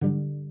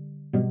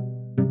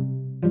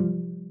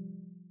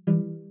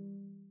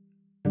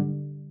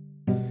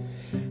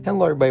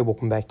Hello, everybody.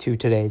 Welcome back to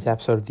today's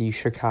episode of the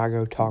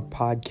Chicago Talk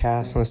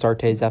Podcast. I'm going to start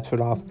today's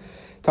episode off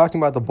talking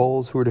about the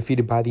Bulls, who were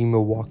defeated by the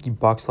Milwaukee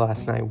Bucks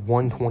last night,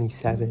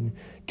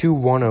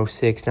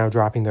 127-106, now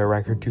dropping their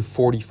record to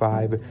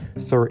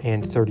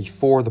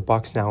 45-34. The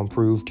Bucks now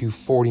improved to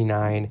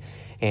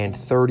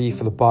 49-30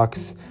 for the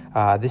Bucks.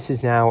 This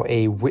is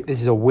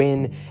a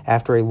win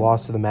after a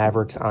loss to the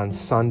Mavericks on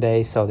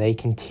Sunday, so they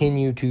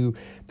continue to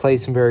play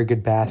some very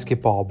good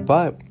basketball,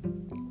 but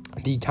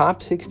the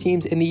top six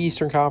teams in the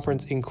Eastern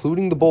Conference,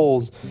 including the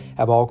Bulls,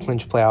 have all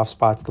clinched playoff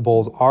spots. The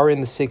Bulls are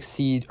in the sixth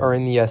seed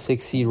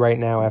right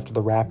now after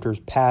the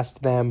Raptors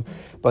passed them,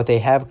 but they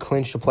have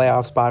clinched a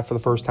playoff spot for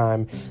the first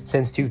time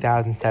since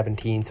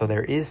 2017. So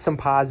there is some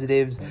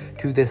positives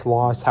to this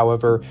loss.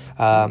 However,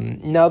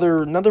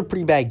 another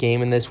pretty bad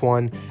game in this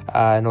one.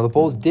 The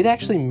Bulls did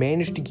actually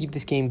manage to keep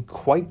this game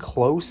quite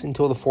close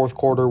until the fourth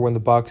quarter, when the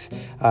Bucks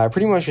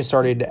pretty much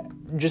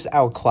just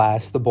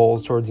outclassed the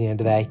Bulls towards the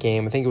end of that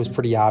game. I think it was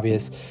pretty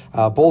obvious.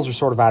 Bulls were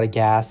sort of out of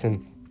gas,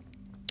 and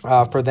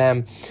for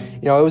them,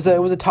 it was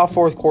a tough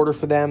fourth quarter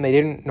for them. They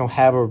didn't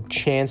have a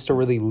chance to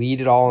really lead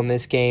it all in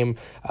this game,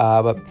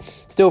 but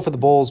still for the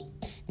Bulls,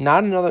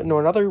 not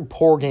another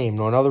poor game,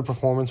 another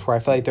performance where I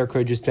feel like there could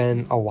have just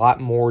been a lot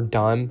more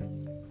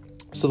done.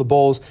 So the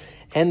Bulls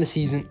end the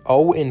season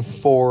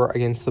 0-4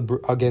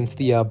 against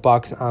the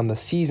Bucks on the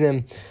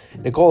season.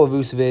 Nikola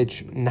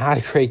Vucevic, not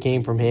a great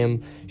game from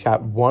him.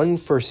 Shot 1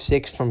 for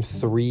 6 from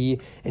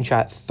 3 and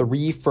shot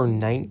 3 for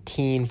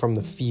 19 from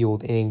the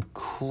field. An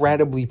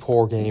incredibly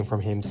poor game from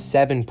him.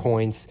 7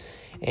 points.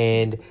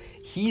 And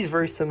he's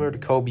very similar to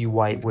Kobe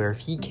White, where if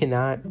he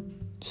cannot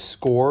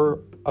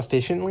score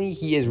efficiently,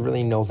 he is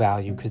really no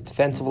value, because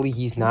defensively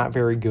he's not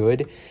very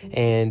good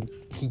and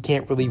he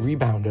can't really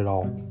rebound at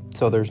all.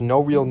 So there's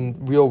no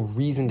real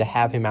reason to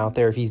have him out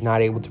there if he's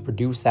not able to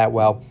produce that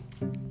well.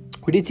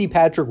 We did see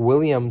Patrick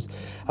Williams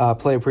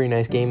play a pretty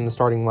nice game in the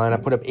starting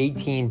lineup, put up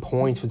 18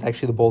 points, was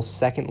actually the Bulls'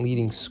 second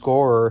leading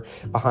scorer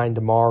behind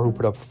DeMar, who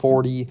put up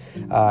 40.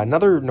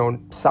 Another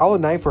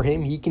solid night for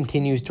him. He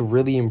continues to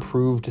really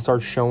improve, to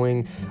start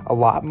showing a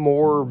lot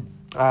more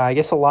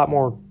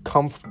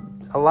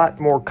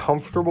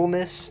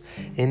comfortableness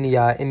in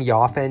the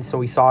offense. So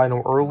we saw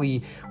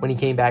early when he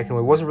came back, he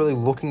wasn't really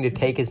looking to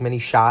take as many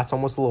shots,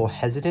 almost a little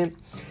hesitant.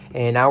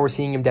 And now we're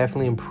seeing him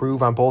definitely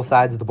improve on both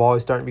sides of the ball.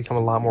 He's starting to become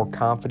a lot more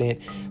confident.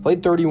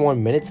 Played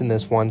 31 minutes in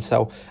this one.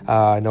 So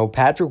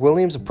Patrick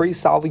Williams, a pretty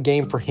solid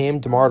game for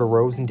him. DeMar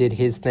DeRozan did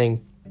his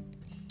thing.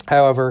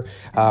 However,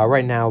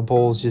 right now,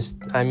 Bulls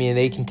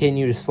they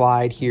continue to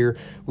slide here.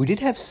 We did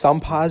have some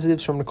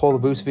positives from Nikola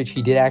Vucevic.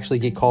 He did actually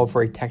get called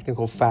for a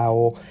technical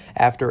foul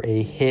after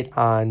a hit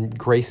on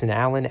Grayson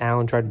Allen.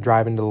 Allen tried to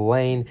drive into the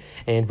lane,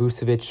 and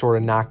Vucevic sort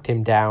of knocked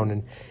him down.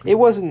 And it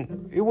was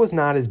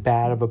not as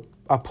bad of a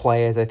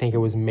play as I think it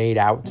was made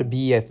out to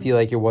be. I feel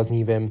like it wasn't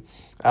even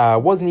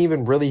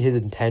really his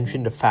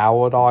intention to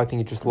foul at all. I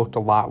think it just looked a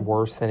lot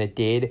worse than it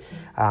did.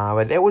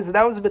 But that was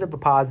a bit of a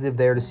positive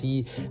there, to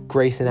see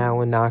Grayson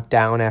Allen knocked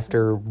down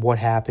after what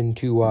happened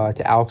to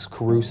Alex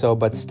Caruso.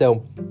 But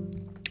still,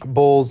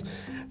 Bulls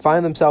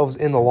find themselves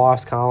in the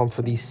loss column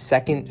for the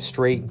second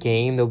straight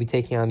game. They'll be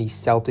taking on the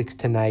Celtics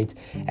tonight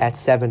at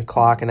 7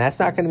 o'clock, and that's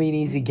not going to be an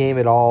easy game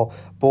at all.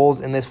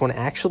 Bulls in this one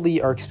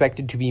actually are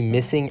expected to be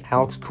missing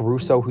Alex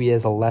Caruso, who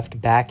has a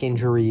left back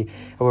injury.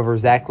 However,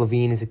 Zach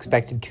LaVine is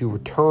expected to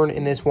return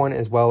in this one,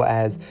 as well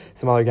as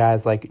some other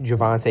guys like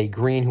Javonte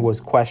Green, who was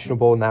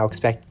questionable, now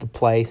expected to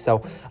play.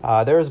 So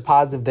there's a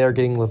positive there,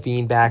 getting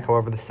LaVine back.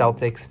 However, the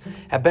Celtics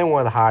have been one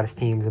of the hottest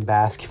teams in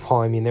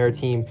basketball. They're a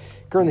team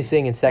currently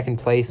sitting in second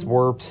place.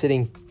 We're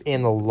sitting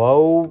in the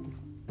lower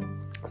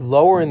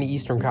in the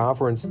Eastern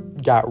Conference,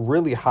 got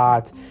really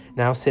hot,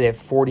 now sit at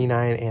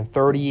 49-30,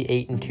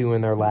 8-2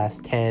 in their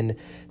last 10.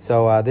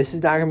 So this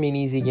is not going to be an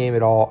easy game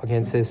at all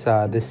against this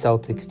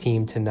Celtics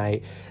team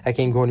tonight. That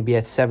game going to be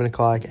at 7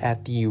 o'clock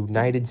at the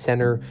United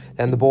Center.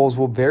 Then the Bulls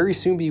will very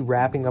soon be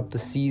wrapping up the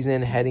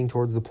season, heading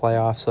towards the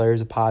playoffs, so there's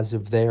a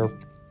positive there.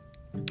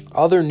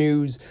 Other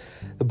news,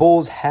 the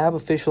Bulls have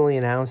officially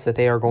announced that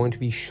they are going to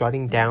be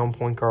shutting down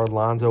point guard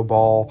Lonzo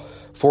Ball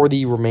for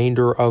the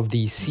remainder of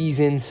the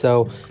season.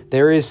 So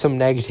there is some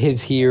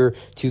negatives here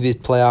to this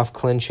playoff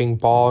clinching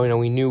Ball.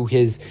 We knew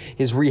his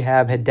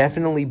rehab had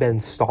definitely been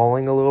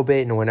stalling a little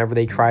bit, and whenever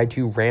they tried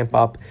to ramp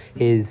up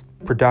his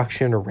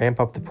production or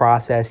ramp up the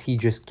process, he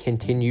just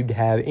continued to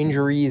have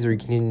injuries, or he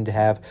continued to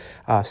have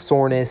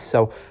soreness.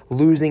 So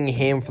losing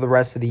him for the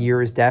rest of the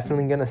year is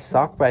definitely going to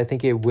suck, but I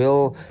think it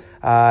will.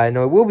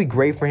 It will be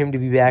great for him to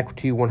be back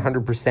to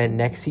 100%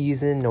 next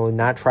season.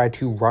 Not try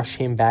to rush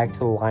him back to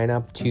the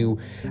lineup to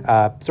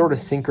sort of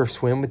sink or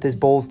swim with this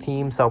Bulls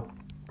team. So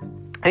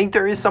I think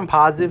there is some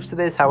positives to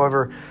this.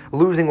 However,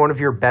 losing one of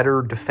your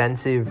better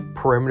defensive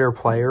perimeter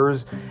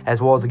players,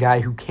 as well as a guy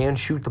who can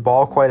shoot the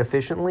ball quite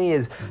efficiently,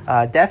 is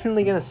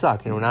definitely going to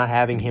suck. Not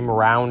having him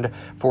around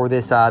for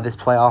this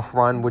playoff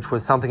run, which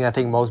was something I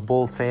think most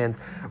Bulls fans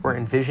were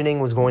envisioning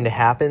was going to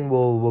happen,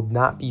 will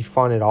not be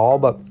fun at all.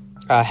 But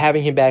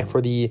having him back for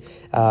the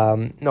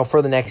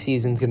next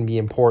season is going to be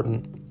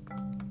important.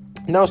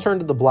 Now let's turn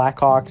to the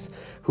Blackhawks,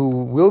 who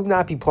who will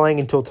not be playing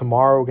until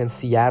tomorrow against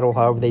Seattle.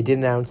 However, they did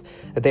announce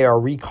that they are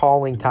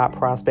recalling top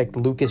prospect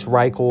Lukas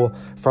Reichel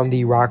from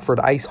the Rockford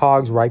Ice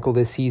Hogs. Reichel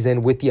this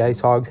season with the Ice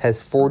Hogs has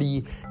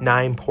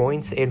 49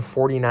 points in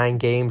 49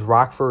 games.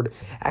 Rockford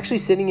actually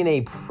sitting in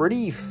a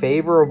pretty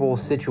favorable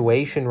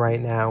situation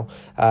right now,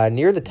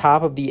 near the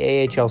top of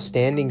the AHL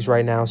standings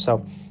right now.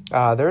 So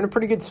they're in a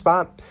pretty good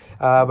spot.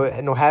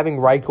 But having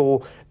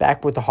Reichel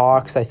back with the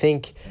Hawks, I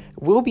think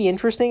will be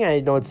interesting. I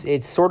know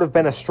it's sort of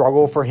been a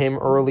struggle for him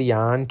early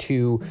on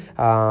to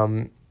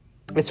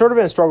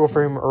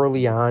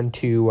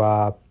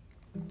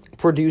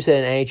produce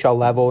at an AHL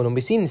level, and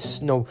we've seen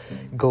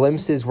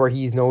glimpses where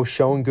he's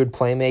shown good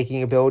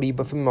playmaking ability,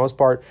 but for the most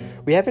part,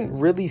 we haven't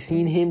really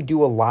seen him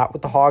do a lot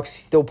with the Hawks.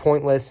 He's still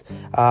pointless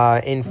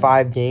in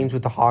 5 games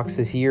with the Hawks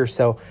this year,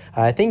 so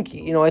I think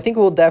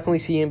we'll definitely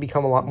see him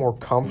become a lot more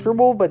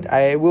comfortable. But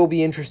it will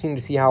be interesting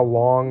to see how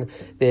long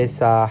this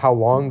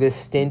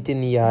stint in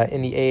the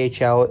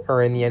AHL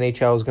or in the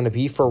NHL is going to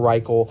be for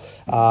Reichel.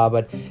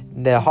 But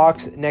the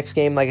Hawks' next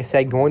game, like I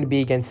said, going to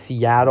be against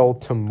Seattle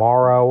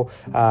tomorrow.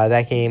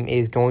 That game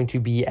is going to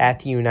be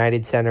at the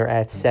United Center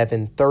at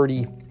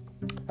 7:30.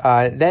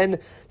 Then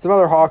some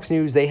other Hawks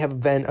news. They have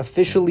been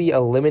officially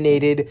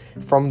eliminated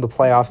from the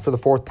playoffs for the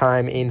 4th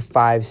time in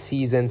 5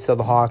 seasons. So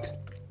the Hawks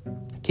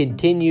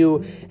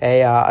continue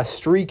a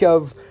streak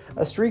of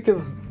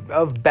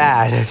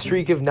bad, a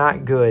streak of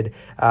not good.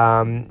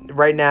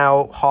 Right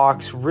now,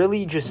 Hawks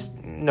really just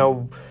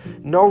no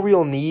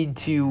real need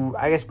to,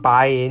 I guess,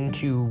 buy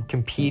into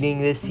competing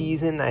this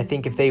season. I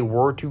think if they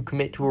were to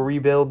commit to a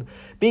rebuild,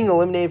 being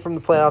eliminated from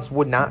the playoffs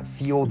would not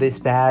feel this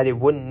bad. It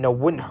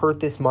wouldn't hurt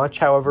this much.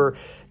 However,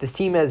 this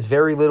team has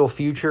very little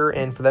future,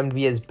 and for them to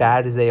be as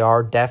bad as they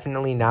are,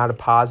 definitely not a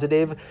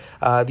positive.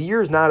 The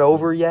year is not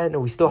over yet,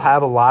 and we still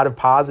have a lot of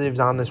positives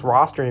on this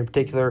roster. In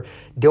particular,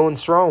 Dylan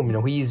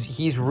Strome.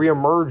 He's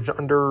reemerged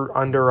under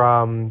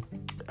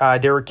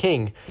Derek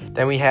King.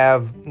 Then we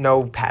have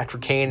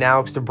Patrick Kane and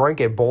Alex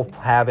DeBrincat, both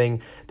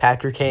having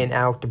Patrick Kane and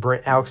Alex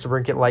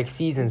DeBrincat-like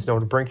seasons.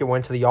 DeBrincat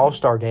went to the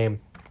All-Star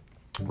game.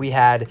 We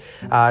had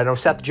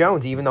Seth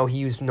Jones, even though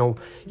he's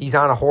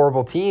on a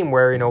horrible team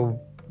where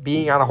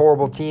being on a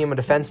horrible team, a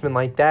defenseman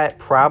like that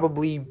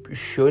probably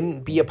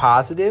shouldn't be a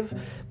positive,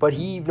 but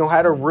he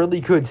had a really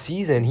good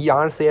season. He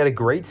honestly had a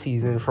great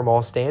season from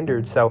all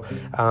standards. So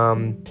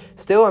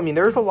still,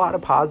 there's a lot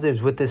of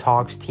positives with this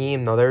Hawks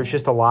team, though. There's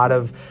just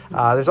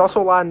there's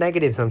also a lot of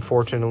negatives,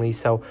 unfortunately.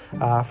 So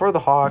for the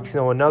Hawks,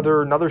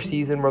 another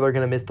season where they're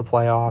going to miss the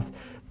playoffs.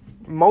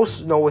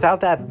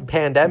 Without that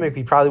pandemic,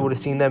 we probably would have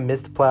seen them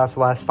miss the playoffs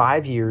the last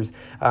 5 years.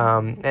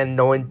 And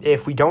knowing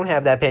if we don't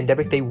have that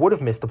pandemic, they would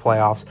have missed the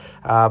playoffs.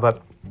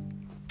 But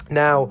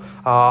now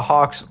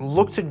Hawks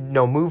look to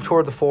move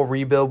towards a full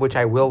rebuild, which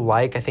I will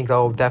like. I think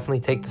they'll definitely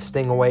take the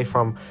sting away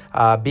from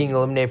being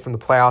eliminated from the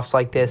playoffs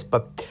like this.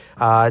 But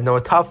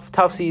a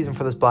tough season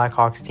for this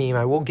Blackhawks team.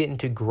 I will get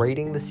into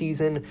grading the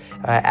season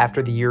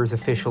after the year is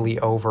officially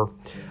over.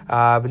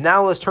 But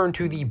now let's turn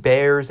to the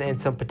Bears and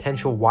some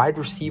potential wide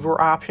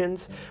receiver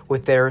options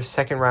with their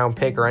second-round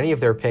pick, or any of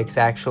their picks,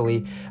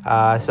 actually.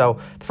 So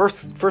the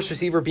first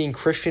receiver being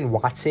Christian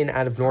Watson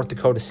out of North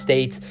Dakota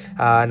State.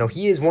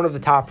 He is one of the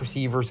top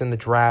receivers in the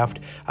draft.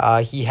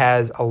 He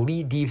has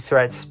elite deep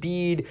threat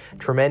speed,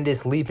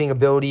 tremendous leaping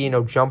ability,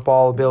 jump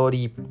ball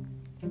ability,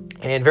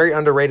 and very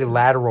underrated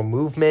lateral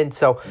movement.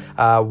 So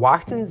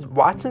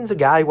Watson's a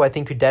guy who I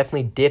think could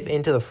definitely dip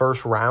into the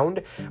first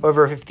round.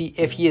 However,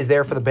 if he is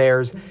there for the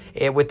Bears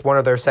with one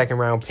of their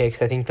second-round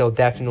picks, I think they'll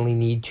definitely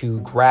need to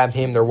grab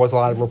him. There was a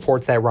lot of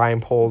reports that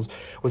Ryan Poles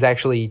was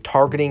actually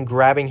targeting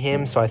grabbing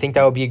him, so I think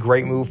that would be a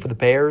great move for the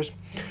Bears.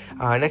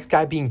 Next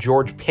guy being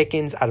George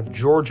Pickens out of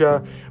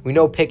Georgia. We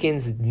know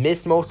Pickens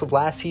missed most of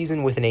last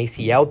season with an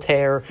ACL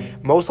tear.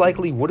 Most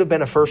likely would have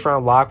been a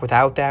first-round lock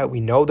without that. We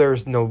know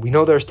there's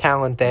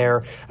talent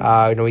there.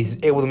 He's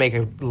able to make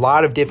a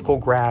lot of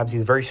difficult grabs.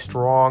 He's very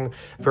strong,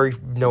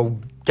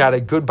 got a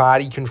good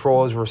body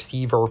control as a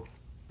receiver.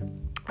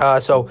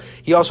 So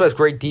he also has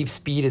great deep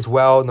speed as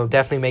well, and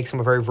definitely makes him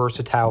a very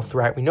versatile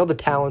threat. We know the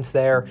talent's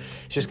there.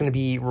 It's just going to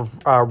be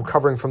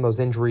recovering from those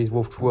injuries,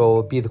 which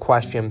will be the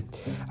question.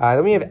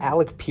 Then we have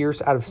Alec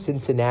Pierce out of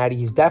Cincinnati.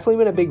 He's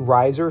definitely been a big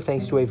riser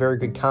thanks to a very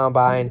good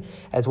combine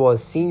as well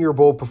as Senior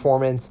Bowl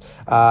performance.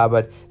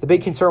 But the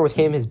big concern with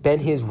him has been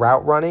his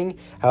route running.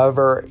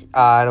 However,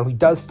 he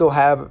does still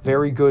have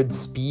very good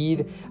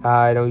speed.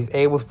 He's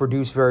able to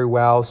produce very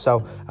well.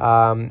 So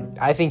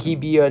I think he'd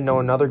be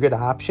another good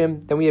option.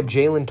 Then we have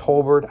Jalen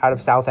Tolbert out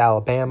of South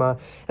Alabama.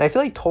 And I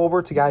feel like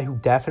Tolbert's a guy who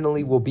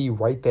definitely will be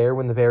right there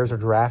when the Bears are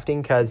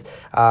drafting because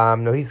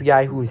he's the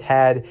guy who's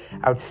had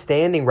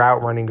outstanding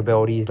route running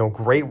abilities,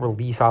 great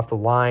release off the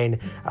line,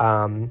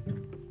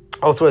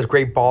 also has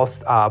great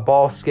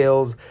ball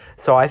skills.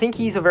 So I think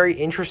he's a very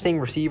interesting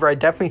receiver. I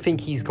definitely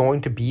think he's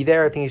going to be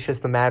there. I think it's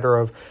just a matter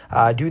of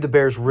do the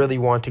Bears really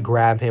want to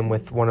grab him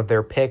with one of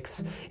their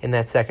picks in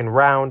that second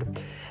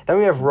round. Then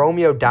we have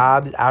Romeo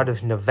Doubs out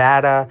of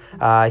Nevada.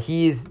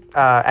 He's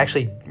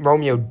actually,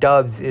 Romeo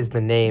Doubs is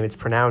the name. It's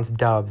pronounced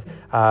Dubs.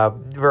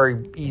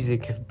 Very easy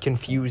to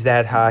confuse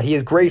that. He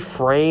has great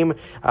frame,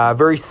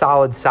 very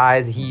solid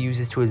size that he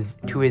uses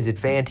to his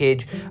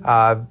advantage.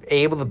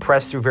 Able to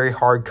press through very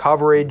hard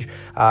coverage.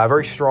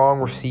 Very strong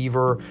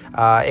receiver.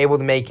 Able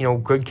to make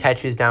good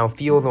catches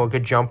downfield. A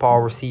good jump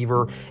ball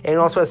receiver, and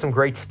also has some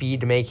great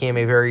speed to make him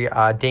a very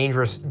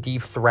dangerous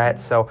deep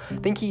threat. So I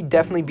think he'd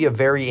definitely be a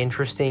very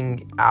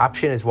interesting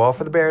option as well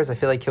for the Bears. I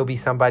feel like he'll be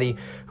somebody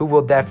who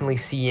will definitely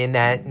see in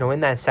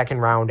that second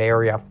round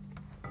area.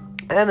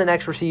 And the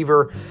next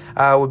receiver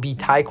would be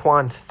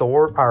Tyquan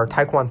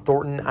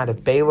Thornton out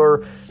of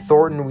Baylor.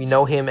 Thornton, we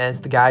know him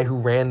as the guy who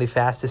ran the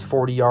fastest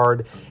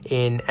 40-yard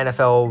in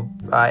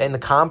NFL in the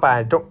combine.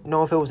 I don't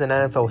know if it was in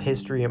NFL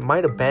history. It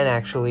might have been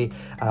actually,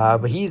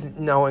 but he's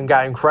and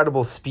got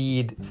incredible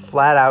speed.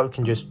 Flat out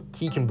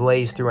he can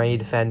blaze through any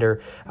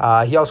defender.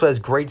 He also has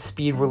great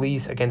speed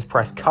release against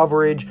press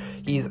coverage.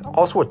 He's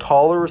also a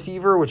taller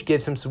receiver, which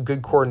gives him some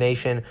good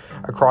coordination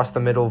across the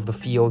middle of the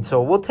field.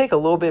 So we'll take a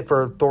little bit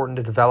for Thornton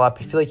to develop.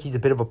 I feel like he's a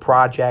bit of a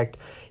project.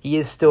 He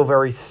is still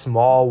very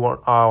small,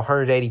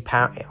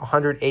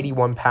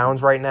 181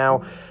 pounds right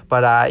now.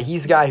 But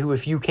he's a guy who,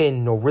 if you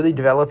can really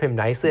develop him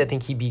nicely, I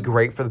think he'd be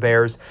great for the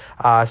Bears.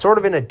 Sort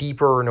of in a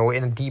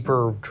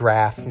deeper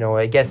draft.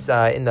 I guess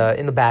in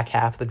the back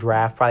half of the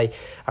draft, probably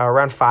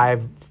around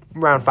 5,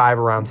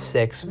 around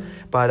 6.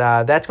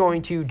 But that's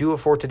going to do it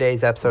for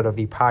today's episode of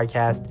the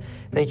podcast.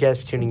 Thank you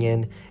guys for tuning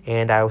in,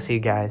 and I will see you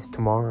guys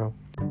tomorrow.